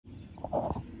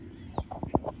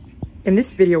In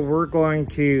this video, we're going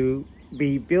to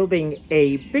be building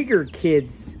a bigger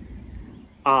kids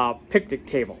picnic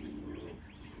table.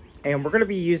 And we're going to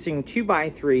be using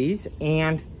 2x3s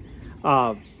and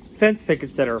fence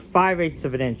pickets that are 5/8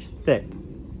 of an inch thick.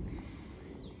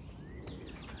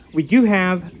 We do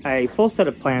have a full set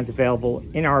of plans available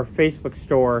in our Facebook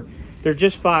store. They're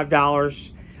just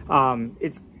 $5.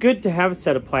 It's good to have a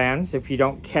set of plans if you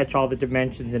don't catch all the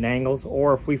dimensions and angles,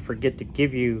 or if we forget to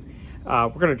give you we're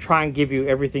going to try and give you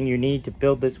everything you need to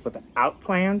build this without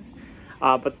plans.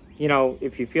 But, you know,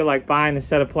 if you feel like buying a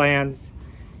set of plans,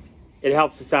 it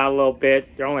helps us out a little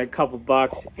bit. They're only a couple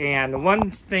bucks. And the one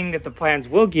thing that the plans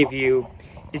will give you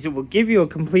is it will give you a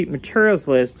complete materials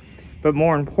list. But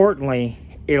more importantly,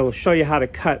 it'll show you how to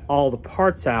cut all the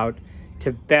parts out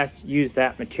to best use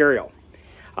that material.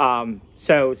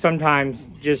 So sometimes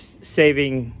just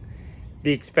saving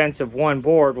the expense of one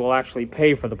board will actually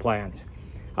pay for the plans.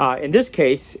 In this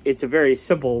case, it's a very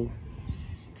simple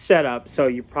setup, so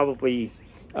you probably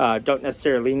don't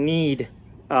necessarily need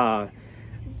that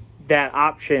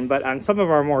option. But on some of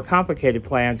our more complicated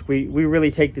plans, we really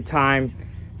take the time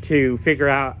to figure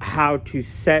out how to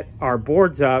set our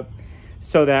boards up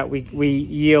so that we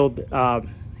yield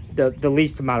the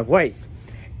least amount of waste.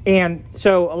 And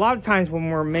so a lot of times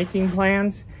when we're making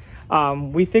plans,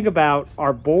 we think about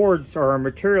our boards or our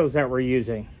materials that we're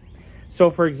using. So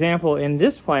for example, in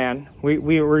this plan, we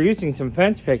were using some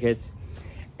fence pickets,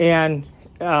 and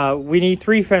we need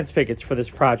 3 fence pickets for this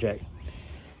project.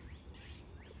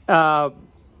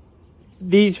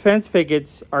 These fence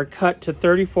pickets are cut to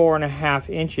 34.5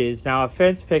 inches. Now a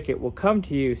fence picket will come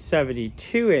to you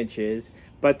 72 inches,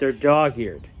 but they're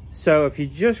dog-eared. So if you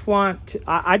just want to,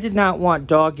 I did not want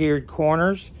dog-eared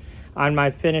corners on my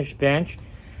finished bench,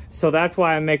 so that's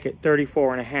why I make it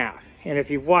 34.5. And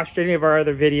if you've watched any of our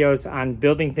other videos on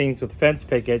building things with fence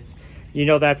pickets, you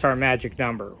know that's our magic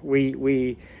number.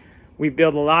 We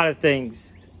build a lot of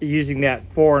things using that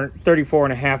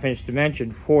 34.5 inch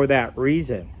dimension for that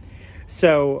reason.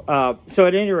 So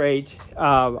at any rate,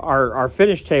 our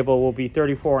finished table will be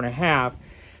 34.5.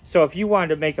 So if you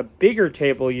wanted to make a bigger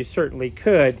table, you certainly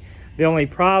could. The only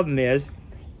problem is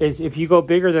if you go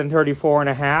bigger than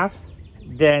 34.5,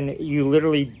 then you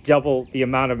literally double the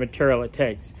amount of material it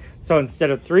takes. So instead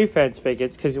of 3 fence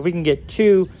pickets, because we can get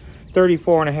 2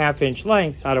 34.5 inch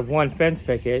lengths out of 1 fence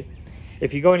picket,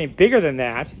 if you go any bigger than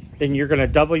that, then you're going to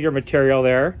double your material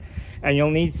there, and you'll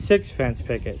need 6 fence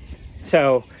pickets.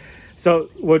 So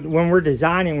when we're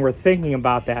designing, we're thinking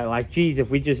about that, like, geez, if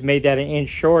we just made that an inch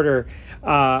shorter,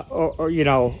 or you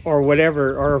know, or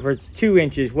whatever, or if it's 2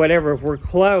 inches, whatever, if we're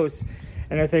close.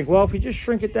 And I think, well, if we just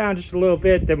shrink it down just a little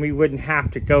bit, then we wouldn't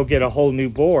have to go get a whole new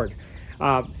board.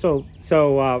 So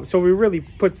we really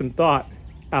put some thought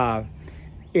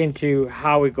into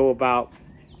how we go about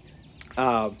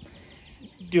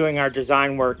doing our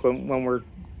design work when we're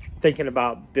thinking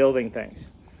about building things.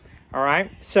 All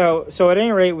right. So at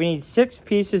any rate, we need 6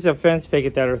 pieces of fence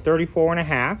picket that are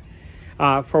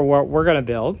 34.5 for what we're going to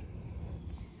build,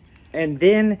 and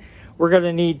then we're going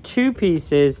to need 2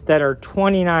 pieces that are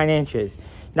 29 inches.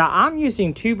 Now, I'm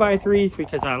using 2x3s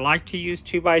because I like to use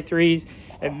 2x3s.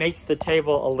 It makes the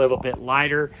table a little bit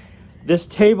lighter. This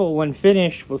table, when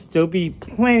finished, will still be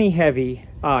plenty heavy,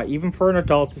 even for an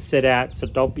adult to sit at. So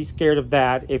don't be scared of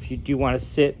that. If you do want to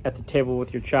sit at the table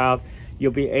with your child,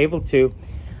 you'll be able to.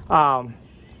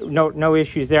 No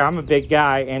issues there. I'm a big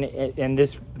guy, and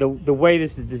the way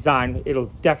this is designed,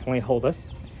 it'll definitely hold us.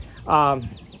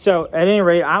 So at any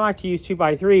rate, I like to use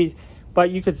 2x3s,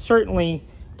 but you could certainly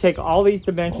take all these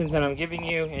dimensions that I'm giving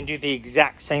you and do the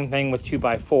exact same thing with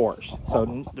 2x4s.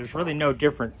 So there's really no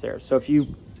difference there. So if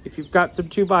you've got some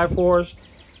 2x4s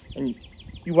and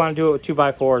you want to do it with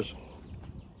 2x4s,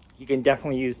 you can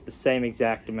definitely use the same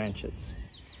exact dimensions.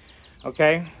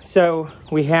 Okay, so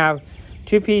we have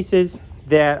 2 pieces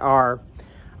that are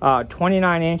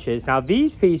 29 inches. Now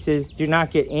these pieces do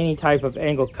not get any type of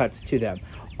angle cuts to them.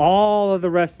 All of the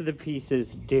rest of the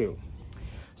pieces do.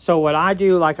 So what I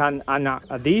do, like on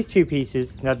these 2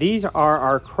 pieces, now these are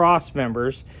our cross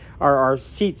members, or our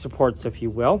seat supports, if you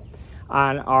will,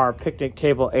 on our picnic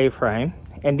table A-frame.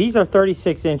 And these are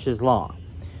 36 inches long.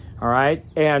 All right.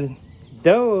 And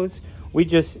those, we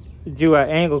just do an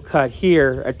angle cut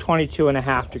here at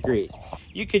 22.5 degrees.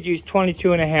 You could use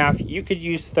 22.5, you could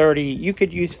use 30, you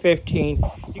could use 15,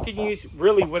 you could use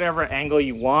really whatever angle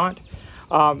you want.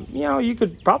 You know, you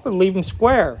could probably leave them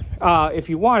square if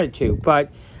you wanted to,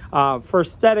 but for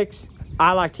aesthetics,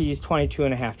 I like to use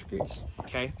 22.5 degrees,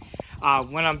 okay?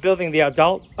 When I'm building the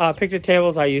adult picnic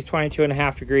tables, I use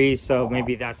 22.5 degrees, so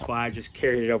maybe that's why I just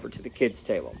carried it over to the kids'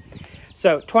 table.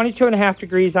 So 22.5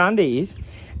 degrees on these,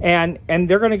 and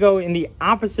they're going to go in the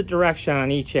opposite direction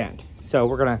on each end. So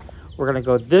we're gonna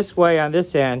go this way on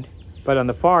this end, but on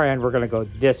the far end we're going to go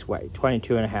this way,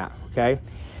 22.5. Okay,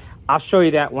 I'll show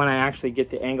you that when I actually get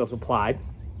the angles applied.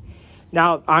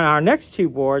 Now on our next two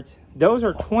boards, those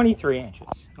are 23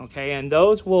 inches. Okay, and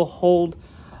those will hold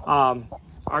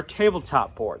our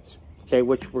tabletop boards. Okay,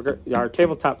 which our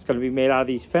tabletop's going to be made out of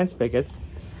these fence pickets.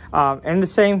 And the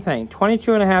same thing,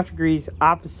 22.5 degrees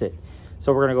opposite.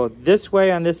 So we're going to go this way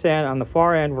on this end. On the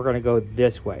far end, we're going to go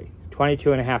this way,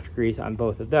 22.5 degrees on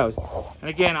both of those. And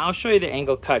again, I'll show you the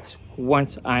angle cuts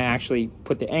once I actually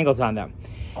put the angles on them.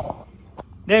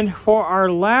 Then for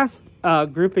our last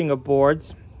grouping of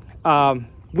boards,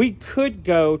 we could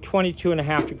go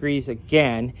 22.5 degrees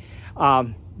again.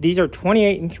 These are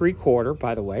 28.75,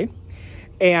 by the way.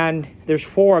 And there's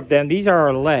 4 of them. These are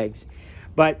our legs.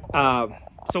 But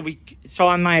so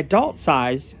on my adult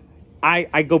size,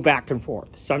 I go back and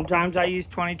forth. Sometimes I use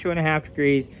 22.5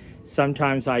 degrees.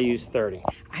 Sometimes I use 30.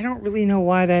 I don't really know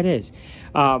why that is.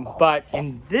 But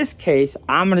in this case,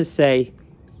 I'm going to say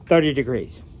 30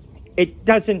 degrees. It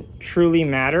doesn't truly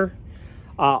matter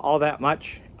all that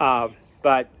much.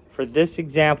 But for this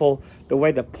example, the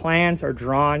way the plans are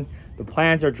drawn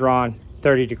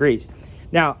 30 degrees.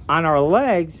 Now, on our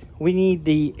legs, we need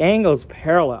the angles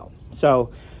parallel.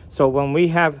 So when we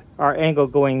have our angle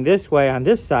going this way on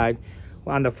this side,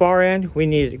 on the far end, we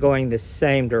need it going the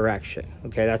same direction.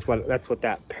 Okay, that's what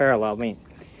that parallel means.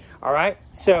 All right,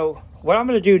 so what I'm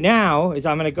going to do now is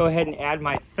I'm going to go ahead and add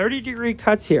my 30-degree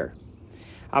cuts here.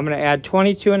 I'm going to add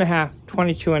 22.5,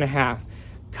 22.5.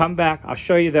 Come back, I'll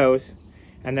show you those,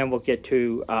 and then we'll get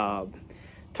to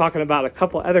talking about a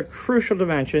couple other crucial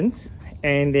dimensions,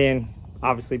 and then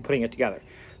obviously putting it together.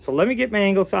 So let me get my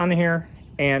angles on here,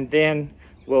 and then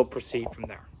we'll proceed from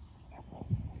there.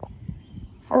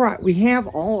 All right, we have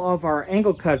all of our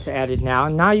angle cuts added now.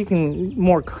 Now you can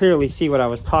more clearly see what I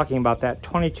was talking about, that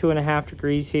 22.5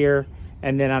 degrees here,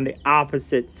 and then on the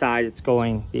opposite side, it's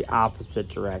going the opposite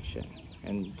direction.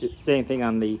 And same thing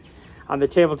on the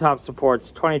tabletop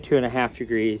supports, 22.5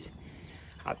 degrees.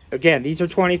 Again, these are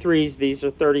 23s, these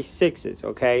are 36s,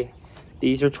 okay?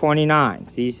 These are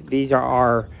 29s. These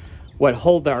are what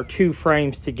hold our two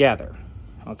frames together,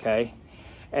 okay?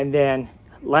 And then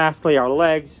lastly, our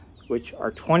legs, which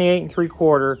are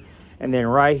 28.75, and then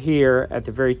right here at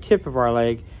the very tip of our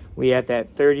leg, we have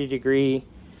that 30-degree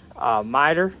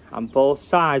miter on both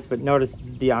sides, but notice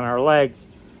on our legs,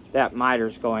 that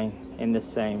miter's going in the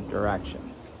same direction,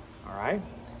 all right?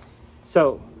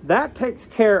 So that takes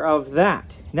care of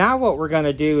that. Now what we're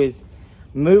gonna do is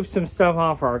move some stuff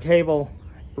off our table,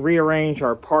 rearrange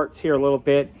our parts here a little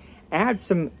bit, add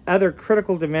some other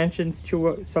critical dimensions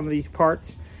to some of these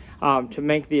parts to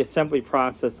make the assembly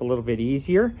process a little bit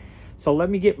easier. So let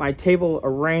me get my table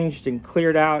arranged and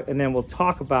cleared out, and then we'll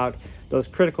talk about those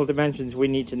critical dimensions we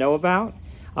need to know about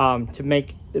to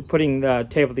make putting the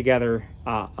table together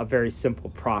a very simple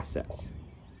process.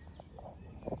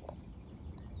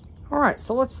 All right,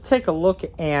 so let's take a look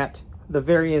at the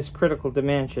various critical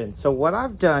dimensions. So what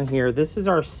I've done here, this is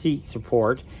our seat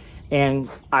support, and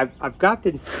I've got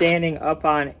them standing up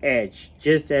on edge,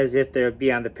 just as if they'd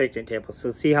be on the picnic table.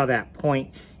 So see how that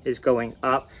point is going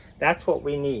up? That's what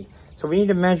we need. So we need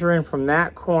to measure in from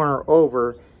that corner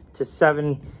over to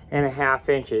 7.5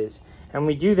 inches, and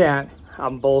we do that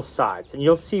on both sides. And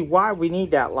you'll see why we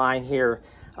need that line here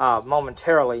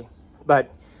momentarily,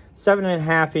 but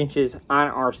 7.5 inches on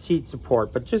our seat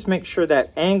support, but just make sure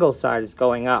that angle side is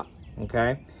going up,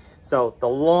 okay? So the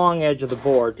long edge of the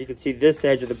board, you can see this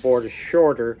edge of the board is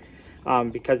shorter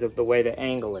because of the way the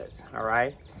angle is, all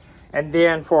right? And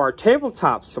then for our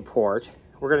tabletop support,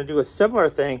 we're gonna do a similar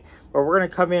thing, but we're gonna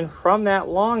come in from that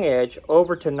long edge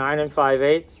over to 9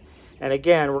 5/8. And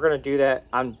again, we're gonna do that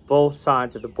on both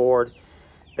sides of the board,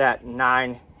 that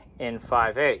 9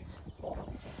 5/8.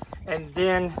 And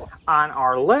then on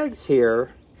our legs here,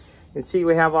 you can see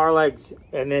we have our legs,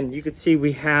 and then you can see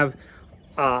we have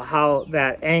how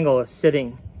that angle is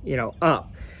sitting,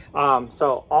 up.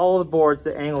 So all of the boards,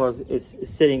 the angle is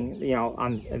sitting,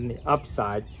 on the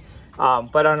upside.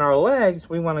 But on our legs,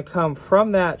 we want to come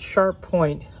from that sharp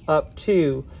point up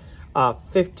to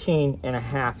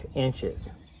 15.5 inches.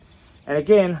 And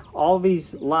again, all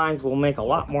these lines will make a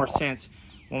lot more sense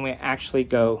when we actually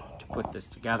go to put this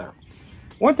together.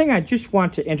 One thing I just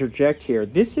want to interject here,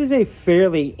 this is a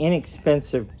fairly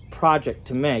inexpensive project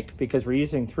to make because we're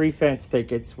using 3 fence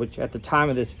pickets, which at the time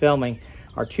of this filming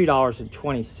are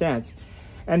 $2.20.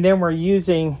 And then we're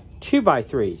using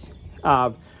 2x3s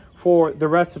for the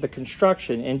rest of the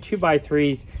construction, and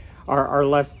 2x3s are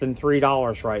less than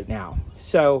 $3 right now.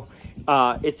 So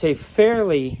it's a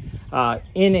fairly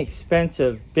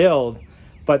inexpensive build,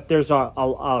 but there's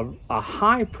a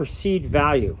high perceived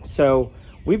value. So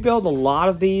we build a lot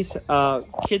of these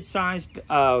kid-sized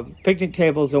picnic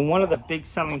tables, and one of the big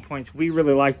selling points we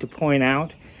really like to point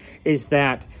out is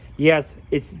that, yes,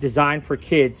 it's designed for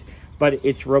kids, but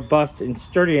it's robust and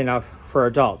sturdy enough for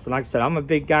adults. And like I said, I'm a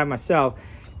big guy myself,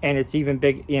 and it's even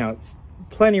big, you know, it's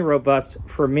plenty robust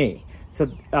for me. So,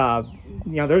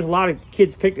 you know, there's a lot of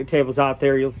kids' picnic tables out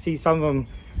there. You'll see some of them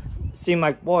seem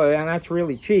like, boy, and that's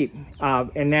really cheap.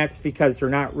 And that's because they're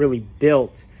not really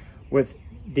built with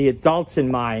the adults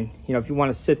in mind. You know, if you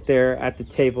want to sit there at the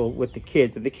table with the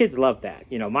kids, and the kids love that.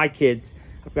 You know, my kids,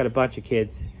 I've got a bunch of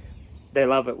kids, they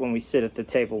love it when we sit at the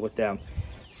table with them.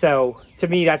 So to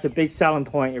me, that's a big selling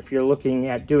point if you're looking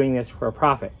at doing this for a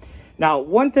profit. Now,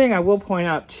 one thing I will point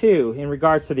out too, in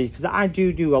regards to these, because I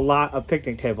do a lot of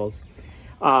picnic tables,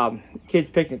 kids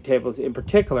picnic tables in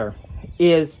particular,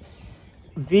 is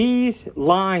these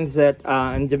lines that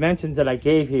and dimensions that I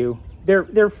gave you,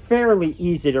 they're fairly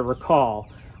easy to recall,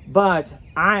 but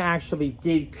I actually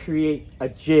did create a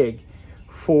jig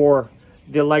for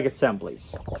the leg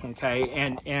assemblies. Okay,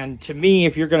 and to me,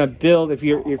 if you're going to build, if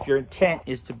your intent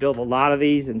is to build a lot of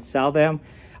these and sell them,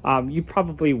 you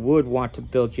probably would want to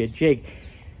build you a jig.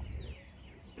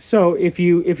 So if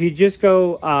you just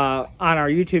go on our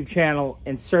YouTube channel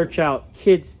and search out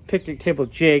kids picnic table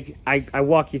jig, I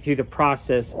walk you through the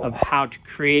process of how to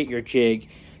create your jig,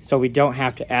 so we don't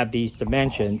have to add these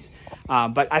dimensions.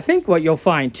 But I think what you'll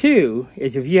find too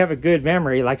is, if you have a good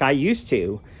memory like I used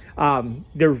to,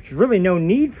 there's really no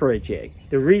need for a jig.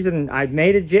 The reason I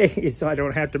made a jig is so I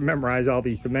don't have to memorize all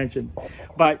these dimensions.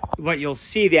 But what you'll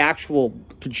see, the actual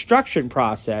construction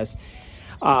process,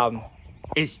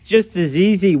 it's just as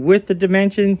easy with the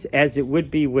dimensions as it would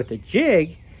be with a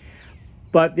jig.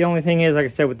 But the only thing is, like I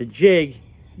said, with the jig,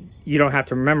 you don't have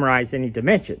to memorize any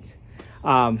dimensions.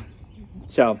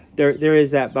 So there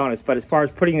is that bonus. But as far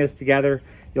as putting this together,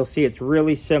 you'll see it's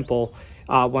really simple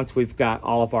once we've got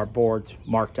all of our boards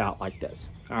marked out like this.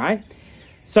 All right.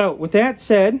 So with that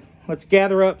said, let's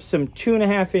gather up some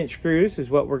 2.5-inch screws is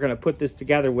what we're going to put this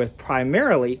together with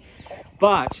primarily.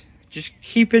 But just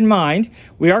keep in mind,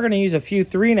 we are going to use a few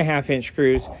 3.5-inch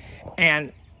screws.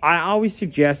 And I always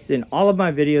suggest in all of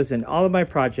my videos and all of my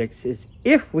projects is,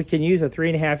 if we can use a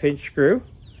 3.5-inch screw,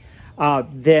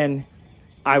 then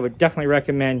I would definitely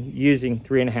recommend using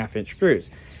 3.5-inch screws.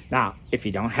 Now, if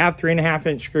you don't have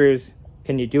 3.5-inch screws,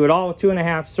 can you do it all with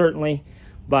 2.5? Certainly.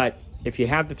 But if you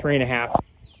have the 3.5,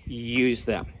 use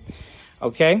them.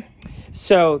 Okay,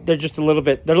 so they're just a little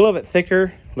bit thicker,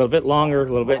 a little bit longer,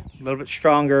 a little bit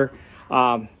stronger.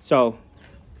 So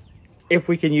if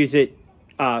we can use it,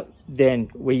 then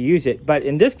we use it. But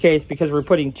in this case, because we're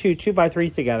putting two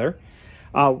 2x3s together,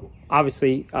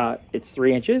 obviously it's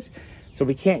 3 inches, so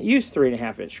we can't use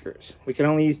 3.5-inch screws. We can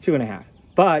only use 2.5.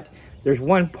 But there's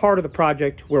one part of the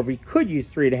project where we could use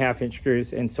 3.5-inch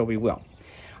screws, and so we will.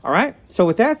 All right, so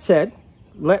with that said,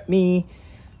 let me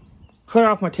clear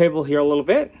off my table here a little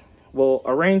bit. We'll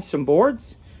arrange some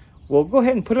boards. We'll go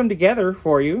ahead and put them together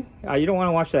for you. You don't want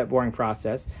to watch that boring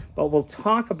process, but we'll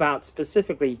talk about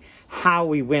specifically how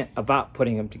we went about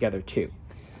putting them together too.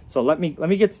 So let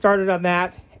me get started on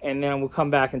that, and then we'll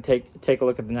come back and take a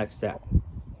look at the next step.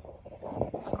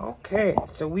 Okay,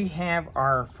 so we have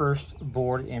our first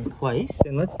board in place,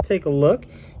 and let's take a look.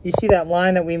 You see that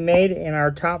line that we made in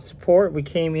our top support? We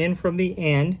came in from the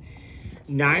end,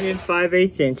 9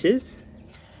 5/8 inches,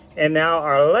 and now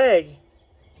our leg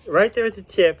right there at the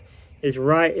tip is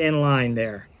right in line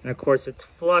there. And of course, it's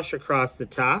flush across the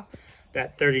top,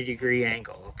 that 30-degree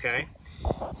angle, okay?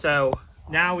 So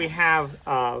now we have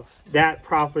that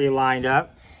properly lined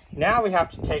up. Now we have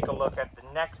to take a look at the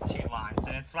next two lines,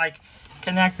 and it's like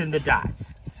connecting the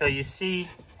dots. So you see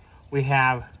we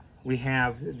have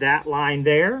that line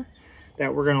there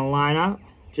that we're going to line up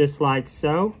just like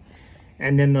so.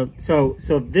 And then so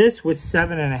this was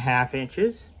 7.5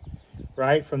 inches,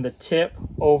 right, from the tip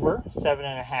over,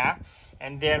 7.5,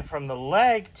 and then from the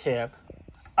leg tip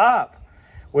up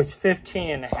was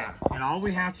 15.5. And all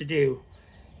we have to do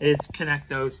is connect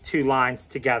those two lines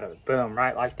together. Boom,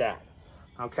 right like that.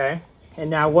 Okay, and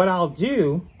now what I'll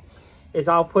do is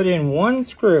I'll put in one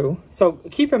screw. So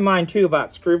keep in mind too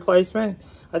about screw placement.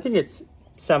 I think it's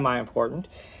semi-important.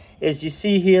 Is you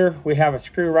see here, we have a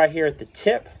screw right here at the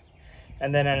tip,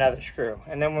 and then another screw.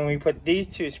 And then when we put these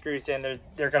two screws in,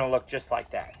 they're gonna look just like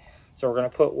that. So we're gonna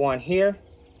put one here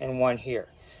and one here,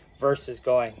 versus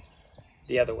going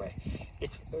the other way.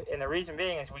 And the reason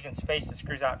being is we can space the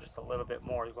screws out just a little bit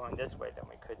more going this way than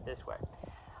we could this way.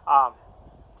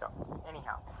 So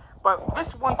anyhow, but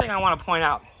this one thing I want to point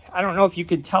out, I don't know if you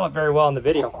could tell it very well in the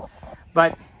video,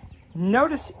 But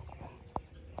notice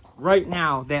right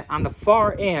now that on the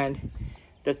far end,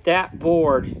 that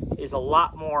board is a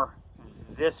lot more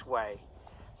this way.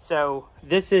 So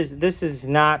this is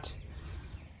not,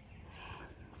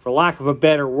 for lack of a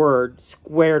better word,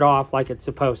 squared off like it's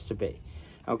supposed to be.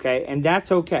 Okay, and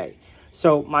that's okay.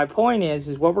 So my point is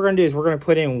what we're going to do is we're going to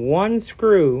put in one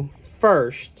screw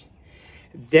first.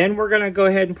 Then we're going to go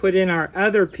ahead and put in our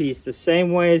other piece the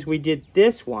same way as we did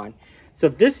this one. So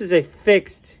this is a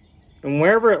fixed, and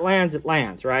wherever it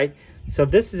lands, right? So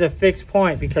this is a fixed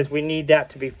point because we need that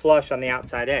to be flush on the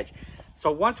outside edge. So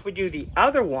once we do the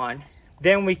other one,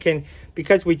 then we can,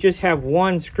 because we just have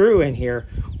one screw in here,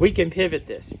 we can pivot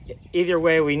this either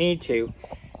way we need to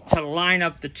line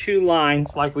up the two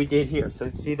lines like we did here.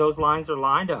 So see, those lines are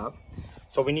lined up.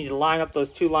 So we need to line up those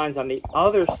two lines on the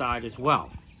other side as well.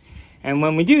 And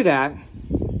when we do that,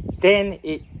 then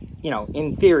it,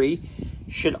 in theory,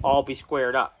 should all be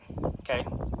squared up, okay?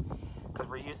 Because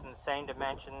we're using the same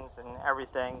dimensions and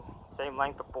everything, same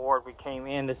length of board. We came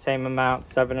in the same amount,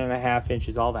 7.5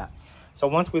 inches, all that. So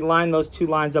once we line those two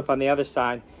lines up on the other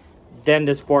side, then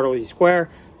this board will be square.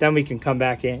 Then we can come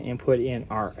back in and put in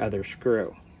our other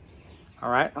screw. All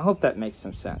right, I hope that makes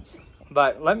some sense.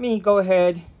 But let me go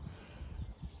ahead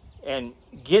and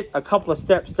get a couple of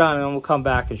steps done, and then we'll come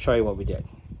back and show you what we did.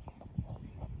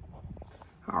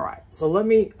 All right, so let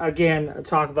me again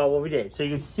talk about what we did. So you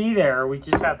can see there, we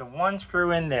just have the one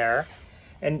screw in there,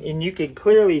 and you can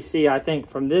clearly see, I think,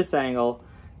 from this angle,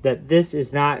 that this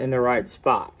is not in the right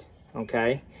spot,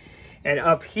 okay? And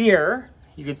up here,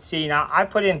 you can see, now I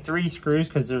put in 3 screws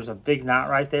because there's a big knot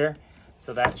right there.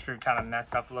 So that screw kind of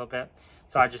messed up a little bit.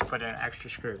 So I just put in an extra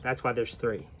screw. That's why there's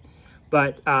 3.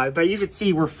 But you can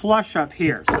see we're flush up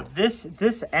here. So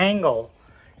this angle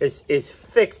is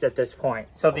fixed at this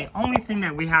point. So the only thing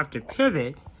that we have to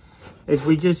pivot is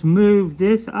we just move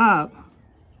this up,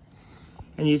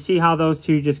 and you see how those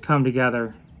two just come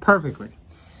together perfectly.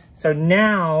 So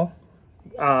now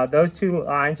those two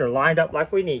lines are lined up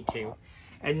like we need to.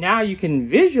 And now you can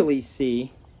visually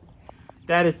see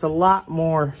that it's a lot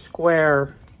more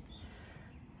square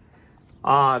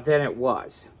than it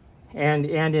was. And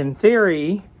in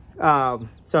theory,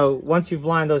 so once you've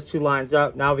lined those two lines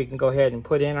up, now we can go ahead and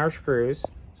put in our screws.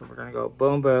 So we're gonna go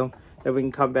boom, boom. Then we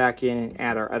can come back in and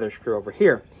add our other screw over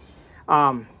here.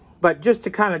 But just to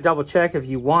kind of double check, if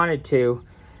you wanted to,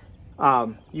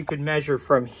 you could measure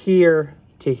from here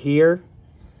to here,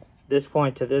 this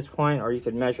point to this point, or you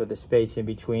could measure the space in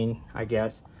between, I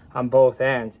guess, on both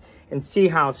ends, and see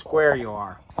how square you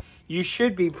are. You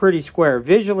should be pretty square.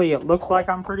 Visually, it looks like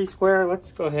I'm pretty square.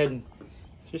 Let's go ahead and,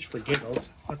 just for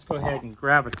giggles, let's go ahead and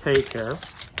grab a tape here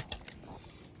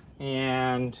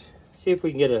and see if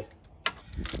we can get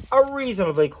a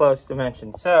reasonably close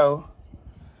dimension. So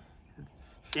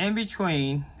in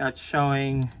between, that's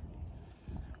showing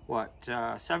what,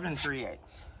 7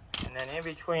 3/8, and then in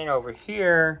between over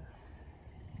here,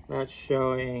 that's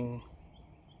showing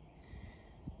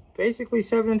basically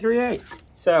 7 3/8.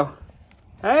 So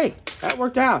hey, that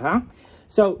worked out, huh?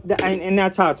 So and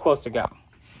that's how it's supposed to go.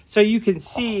 So you can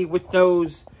see with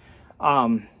those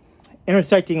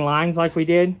intersecting lines like we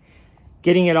did,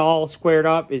 getting it all squared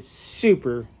up is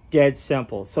super dead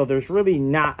simple. So there's really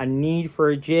not a need for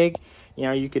a jig.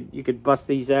 You could bust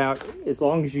these out as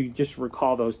long as you just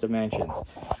recall those dimensions.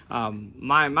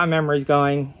 My memory's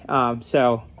going,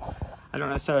 so I don't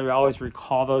necessarily always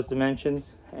recall those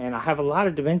dimensions, and I have a lot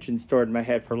of dimensions stored in my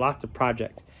head for lots of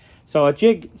projects. So a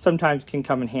jig sometimes can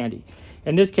come in handy.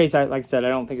 In this case, like I said, I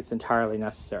don't think it's entirely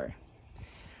necessary.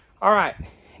 All right,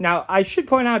 now I should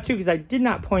point out too, because I did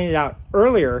not point it out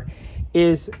earlier,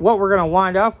 is what we're gonna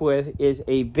wind up with is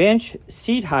a bench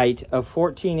seat height of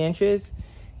 14 inches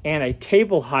and a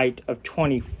table height of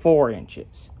 24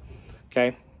 inches,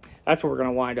 okay? That's what we're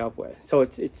gonna wind up with. So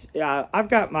I've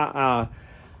got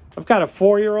a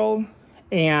 4-year-old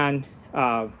and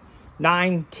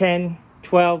 9, 10,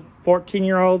 12,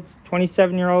 14-year-olds,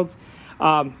 27-year-olds.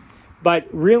 But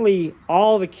really,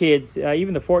 all the kids,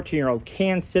 even the 14-year-old,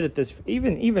 can sit at this.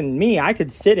 Even me, I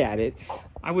could sit at it.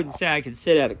 I wouldn't say I could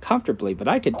sit at it comfortably, but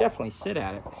I could definitely sit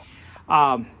at it.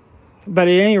 But at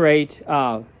any rate,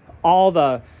 all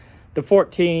the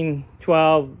 14,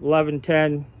 12, 11,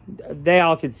 10, they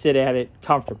all could sit at it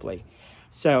comfortably.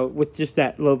 So with just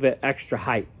that little bit extra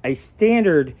height. A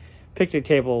standard picnic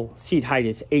table seat height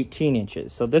is 18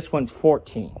 inches. So this one's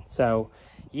 14. So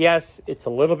yes, it's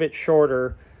a little bit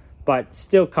shorter, but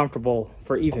still comfortable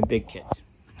for even big kids.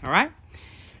 All right.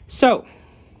 So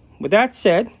with that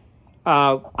said,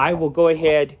 I will go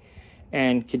ahead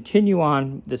and continue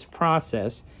on this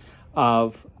process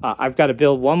of, I've got to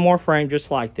build one more frame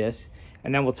just like this.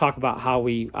 and then we'll talk about how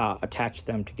we attach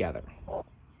them together.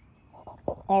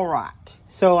 All right,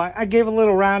 so I gave a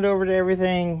little round over to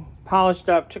everything, polished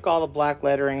up, took all the black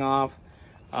lettering off,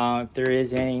 if there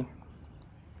is any.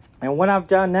 And what I've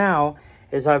done now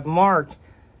is I've marked,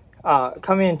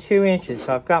 come in 2 inches.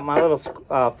 So I've got my little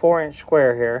 4-inch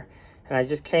square here, and I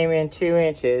just came in 2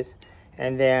 inches,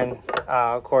 and then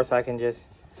of course I can just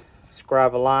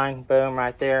scrub a line, boom,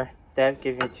 right there. That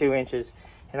gives me 2 inches.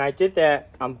 And I did that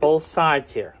on both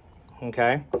sides here,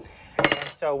 okay? And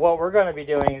so what we're gonna be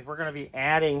doing is we're gonna be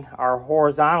adding our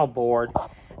horizontal board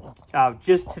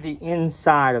just to the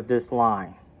inside of this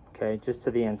line, okay, just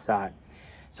to the inside.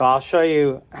 So I'll show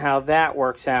you how that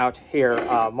works out here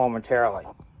momentarily.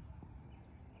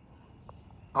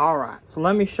 All right, so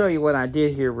let me show you what I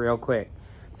did here real quick.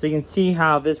 So you can see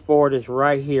how this board is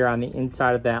right here on the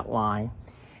inside of that line.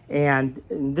 And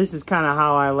this is kind of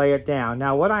how I lay it down.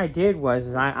 Now what I did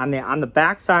was on the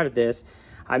back side of this,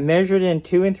 I measured in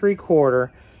 2 3/4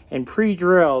 and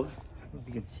pre-drilled, if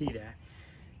you can see that.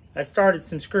 I started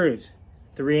some screws,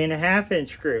 3.5-inch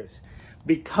screws.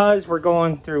 Because we're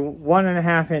going through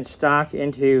 1.5-inch stock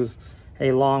into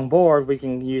a long board, we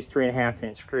can use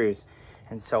 3.5-inch screws.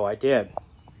 And so I did.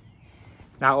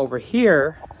 Now over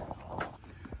here,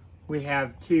 we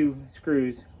have 2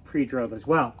 screws pre-drilled as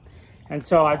well. And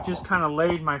so I've just kind of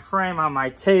laid my frame on my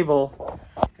table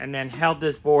and then held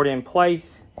this board in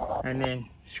place and then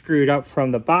screwed up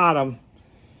from the bottom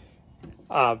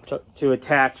to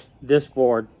attach this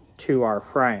board to our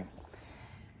frame.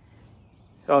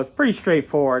 So it's pretty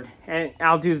straightforward, and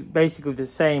I'll do basically the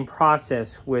same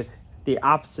process with the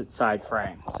opposite side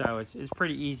frame. So it's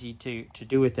pretty easy to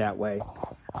do it that way.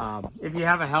 If you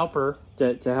have a helper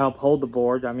to help hold the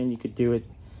board, I mean, you could do it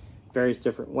various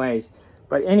different ways.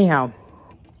 But anyhow,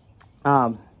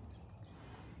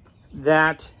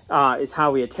 that is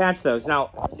how we attach those. Now,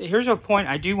 here's a point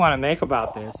I do want to make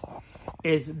about this,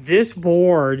 is this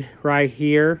board right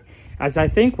here, as I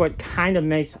think what kind of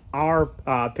makes our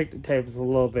picnic tables a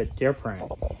little bit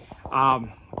different.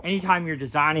 Anytime you're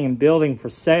designing and building for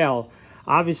sale,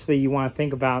 obviously you want to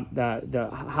think about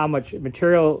how much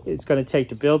material it's going to take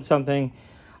to build something,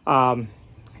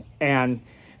 and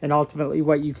ultimately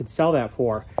what you could sell that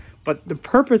for. But the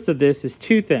purpose of this is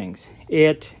 2 things.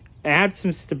 It adds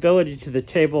some stability to the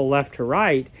table left to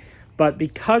right, but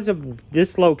because of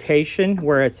this location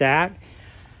where it's at,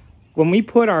 when we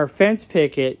put our fence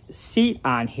picket seat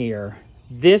on here,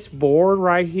 this board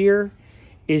right here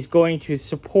is going to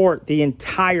support the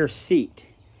entire seat.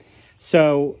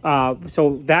 So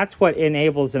that's what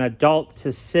enables an adult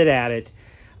to sit at it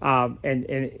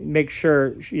and make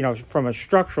sure, you know, from a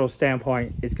structural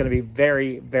standpoint, it's going to be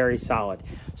very, very solid.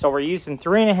 So we're using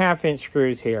 3.5-inch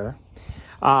screws here.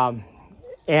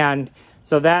 And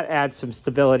so that adds some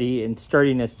stability and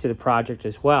sturdiness to the project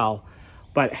as well.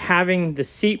 But having the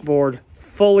seat board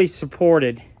fully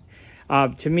supported,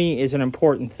 to me, is an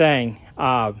important thing,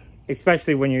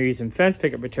 especially when you're using fence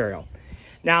picket material.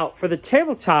 Now, for the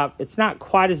tabletop, it's not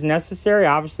quite as necessary,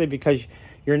 obviously, because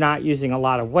you're not using a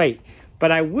lot of weight.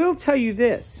 But I will tell you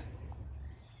this.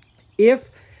 If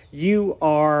you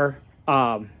are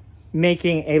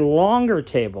making a longer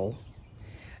table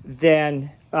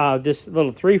than this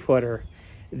little 3-footer,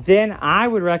 then I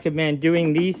would recommend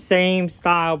doing these same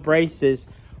style braces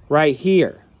right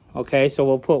here. Okay, so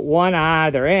we'll put one on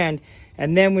either end,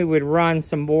 and then we would run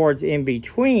some boards in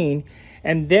between,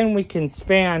 and then we can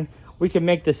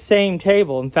make the same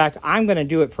table. In fact, I'm going to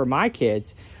do it for my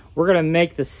kids. We're going to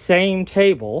make the same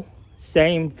table,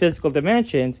 same physical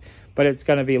dimensions, but it's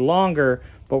going to be longer,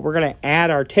 but we're going to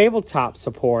add our tabletop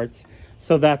supports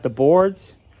so that the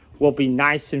boards will be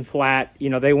nice and flat. You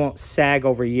know, they won't sag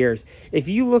over years. If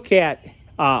you look at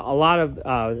a lot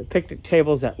of picnic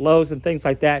tables at Lowe's and things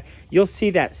like that, you'll see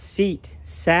that seat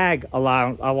sag a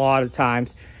lot of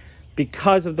times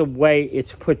because of the way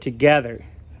it's put together.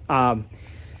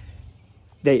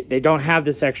 They don't have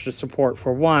this extra support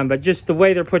for one, but just the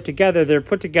way they're put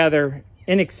together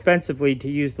inexpensively to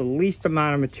use the least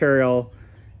amount of material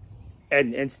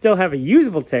and still have a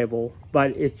usable table,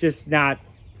 but it's just not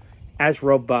as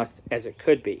robust as it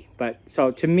could be. But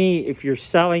so to me, if you're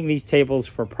selling these tables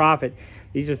for profit,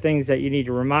 these are things that you need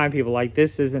to remind people, like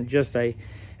this isn't just a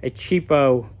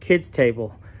cheapo kids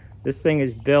table. This thing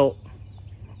is built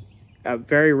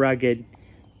very rugged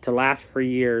to last for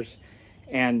years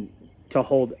and to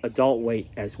hold adult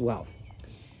weight as well.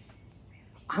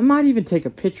 I might even take a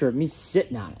picture of me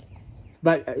sitting on it.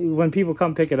 But when people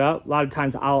come pick it up, a lot of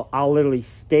times I'll literally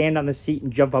stand on the seat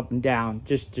and jump up and down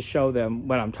just to show them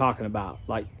what I'm talking about.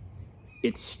 Like,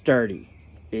 it's sturdy.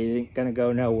 It ain't gonna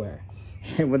go nowhere.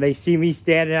 And when they see me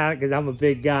standing on it, because I'm a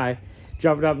big guy,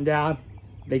 jumping up and down,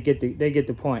 they get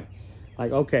the point.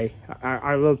 Like, okay,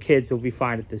 our little kids will be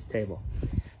fine at this table.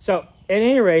 So at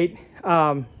any rate,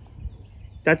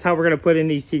 that's how we're going to put in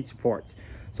these seat supports.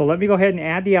 So let me go ahead and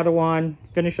add the other one,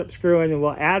 finish up screwing, and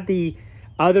we'll add the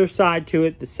other side to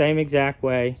it the same exact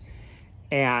way.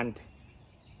 And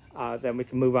then we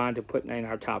can move on to putting in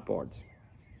our top boards.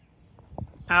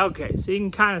 Okay, so you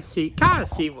can kind of see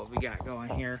what we got going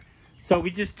here. So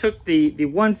we just took the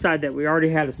one side that we already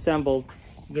had assembled.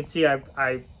 You can see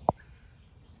I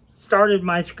started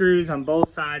my screws on both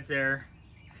sides there,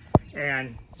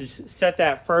 and just set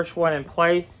that first one in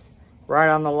place right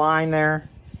on the line there.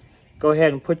 Go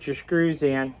ahead and put your screws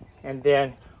in, and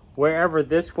then wherever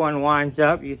this one winds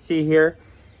up, you see here,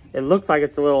 it looks like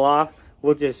it's a little off.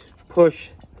 We'll just push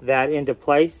that into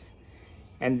place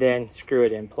and then screw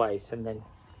it in place, and then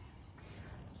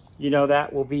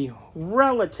that will be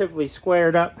relatively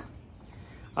squared up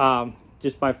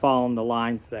just by following the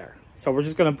lines there. So we're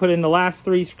just going to put in the last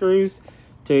 3 screws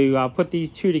to put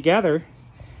these 2 together,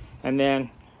 and then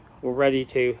we're ready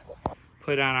to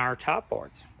put on our top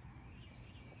boards.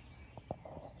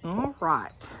 All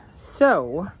right,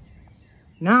 so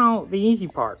now the easy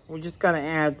part. We're just going to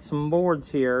add some boards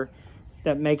here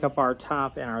that make up our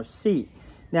top and our seat.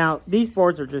 Now, these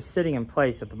boards are just sitting in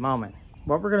place at the moment.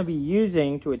 What we're going to be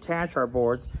using to attach our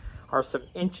boards are some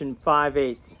 1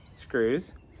 5/8"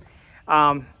 screws.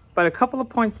 But a couple of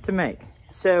points to make.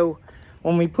 So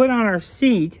when we put on our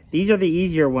seat, these are the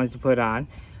easier ones to put on.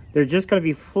 They're just going to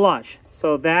be flush.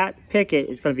 So that picket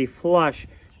is going to be flush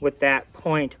with that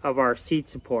point of our seat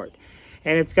support.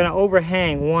 And it's going to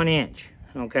overhang 1 inch,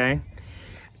 okay?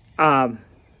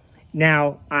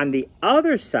 Now, on the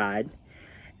other side,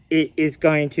 it is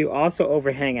going to also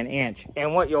overhang 1 inch.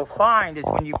 And what you'll find is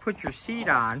when you put your seat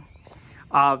on,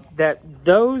 that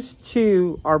those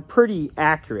 2 are pretty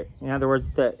accurate. In other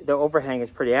words, the overhang is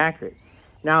pretty accurate.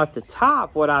 Now at the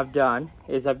top, what I've done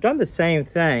is I've done the same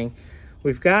thing.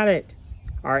 We've got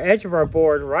our edge of our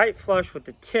board right flush with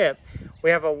the tip. We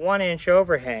have a 1 inch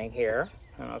overhang here.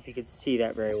 I don't know if you can see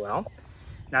that very well.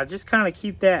 Now just kind of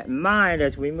keep that in mind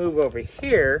as we move over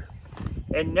here,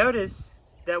 and notice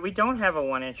that we don't have a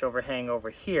 1 inch overhang over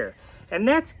here. And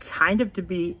that's kind of to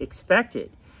be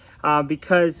expected.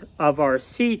 Because of our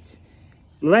seats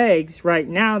legs right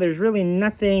now, there's really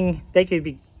nothing. They could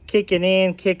be kicking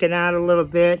in, kicking out a little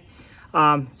bit.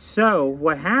 So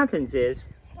what happens is,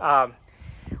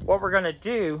 what we're going to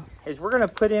do is we're going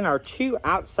to put in our 2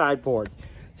 outside boards.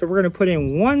 So we're going to put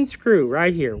in 1 screw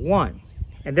right here, 1.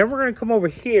 And then we're going to come over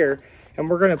here and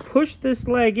we're going to push this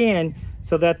leg in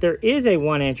so that there is a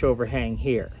 1 inch overhang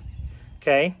here.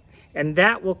 Okay? And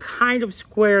that will kind of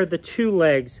square the 2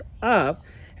 legs up.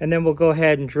 And then we'll go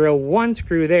ahead and drill 1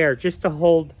 screw there just to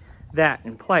hold that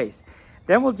in place.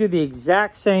 Then we'll do the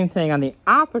exact same thing on the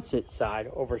opposite side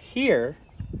over here.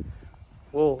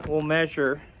 We'll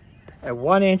measure a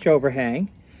 1 inch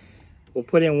overhang. We'll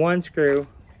put in 1 screw,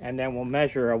 and then we'll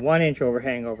measure a 1 inch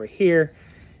overhang over here.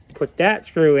 Put that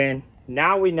screw in.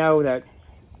 Now we know that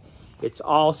it's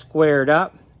all squared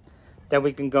up. Then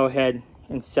we can go ahead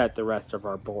and set the rest of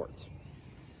our boards.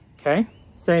 Okay,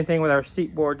 same thing with our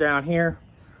seat board down here.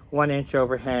 1 inch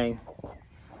overhang,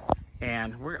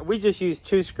 and we just use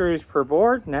 2 screws per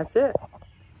board, and that's it.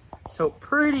 So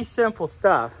pretty simple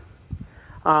stuff,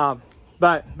 but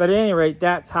at any rate,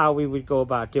 that's how we would go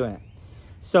about doing it.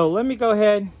 So let me go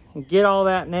ahead and get all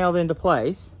that nailed into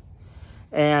place,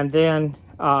 and then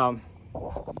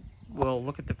we'll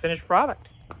look at the finished product.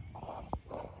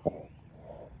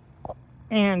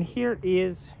 And here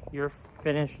is your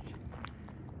finished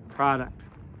product.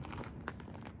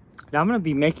 Now I'm going to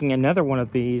be making another one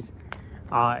of these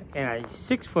in a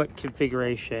 6-foot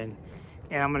configuration,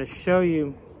 and I'm going to show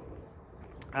you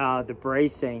the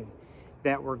bracing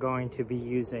that we're going to be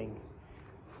using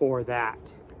for that,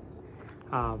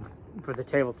 for the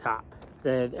tabletop.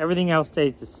 Everything else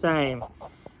stays the same,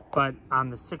 but on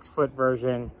the 6-foot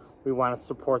version, we want to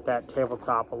support that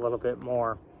tabletop a little bit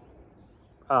more.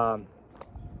 And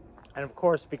of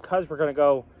course, because we're going to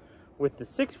go with the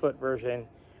 6-foot version,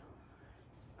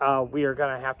 we are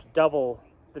going to have to double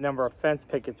the number of fence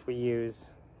pickets we use.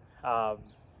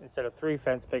 Instead of 3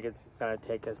 fence pickets, it's going to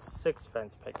take us 6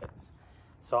 fence pickets.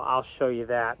 So I'll show you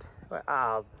that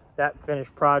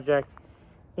finished project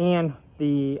and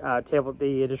the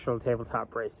additional tabletop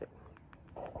bracing.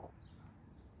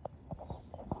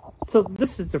 So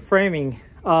this is the framing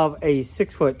of a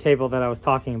 6-foot table that I was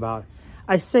talking about.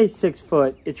 I say 6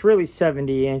 foot, it's really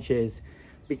 70 inches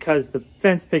because the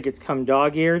fence pickets come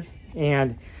dog-eared,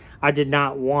 and I did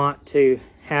not want to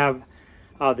have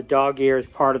the dog ear as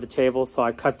part of the table, so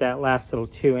I cut that last little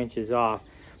 2 inches off.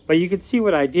 But you can see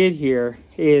what I did here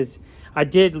is I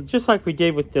did just like we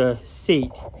did with the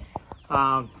seat.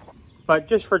 But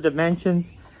just for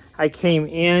dimensions, I came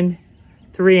in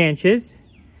 3 inches.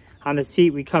 On the seat,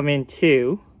 we come in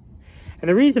 2. And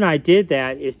the reason I did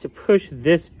that is to push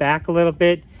this back a little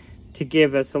bit to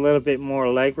give us a little bit more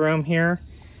leg room here.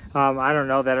 I don't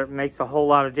know that it makes a whole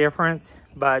lot of difference,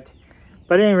 but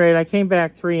at any rate, I came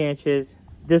back 3 inches.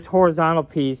 This horizontal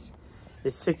piece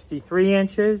is 63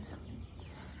 inches.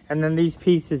 And then these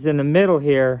pieces in the middle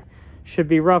here should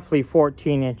be roughly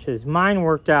 14 inches. Mine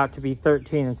worked out to be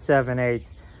 13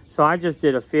 7/8. So I just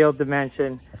did a field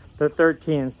dimension, the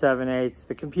 13 7/8.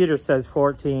 The computer says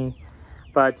 14,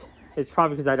 but it's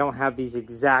probably because I don't have these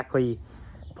exactly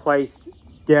placed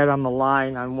dead on the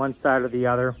line on one side or the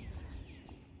other.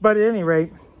 But at any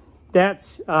rate,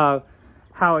 that's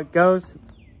how it goes.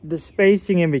 The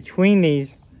spacing in between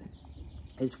these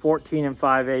is 14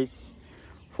 5/8,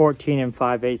 14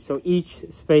 5/8. So each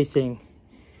spacing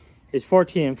is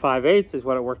 14 5/8 is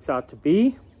what it works out to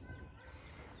be.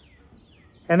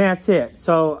 And that's it.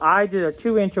 So I did a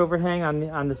 2-inch overhang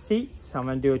on the seats. I'm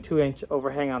going to do a 2-inch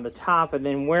overhang on the top, and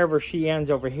then wherever she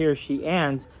ends over here, she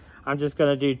ends. I'm just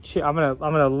going to do I'm going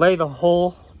to lay the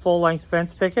whole full-length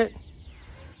fence picket,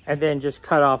 and then just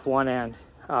cut off one end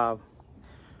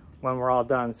when we're all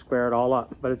done, square it all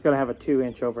up. But it's going to have a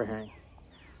 2-inch overhang.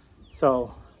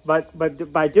 So, but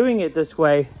by doing it this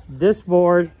way, this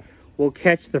board will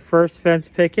catch the first fence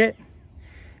picket,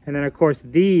 and then of course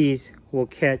these will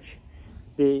catch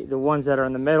the ones that are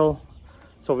in the middle,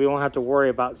 so we won't have to worry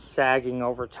about sagging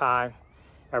over time.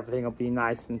 Everything will be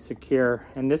nice and secure,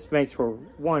 and this makes for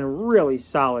one really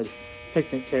solid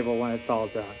picnic table when it's all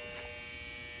done.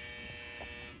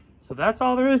 So that's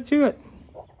all there is to it.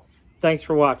 Thanks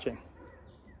for watching.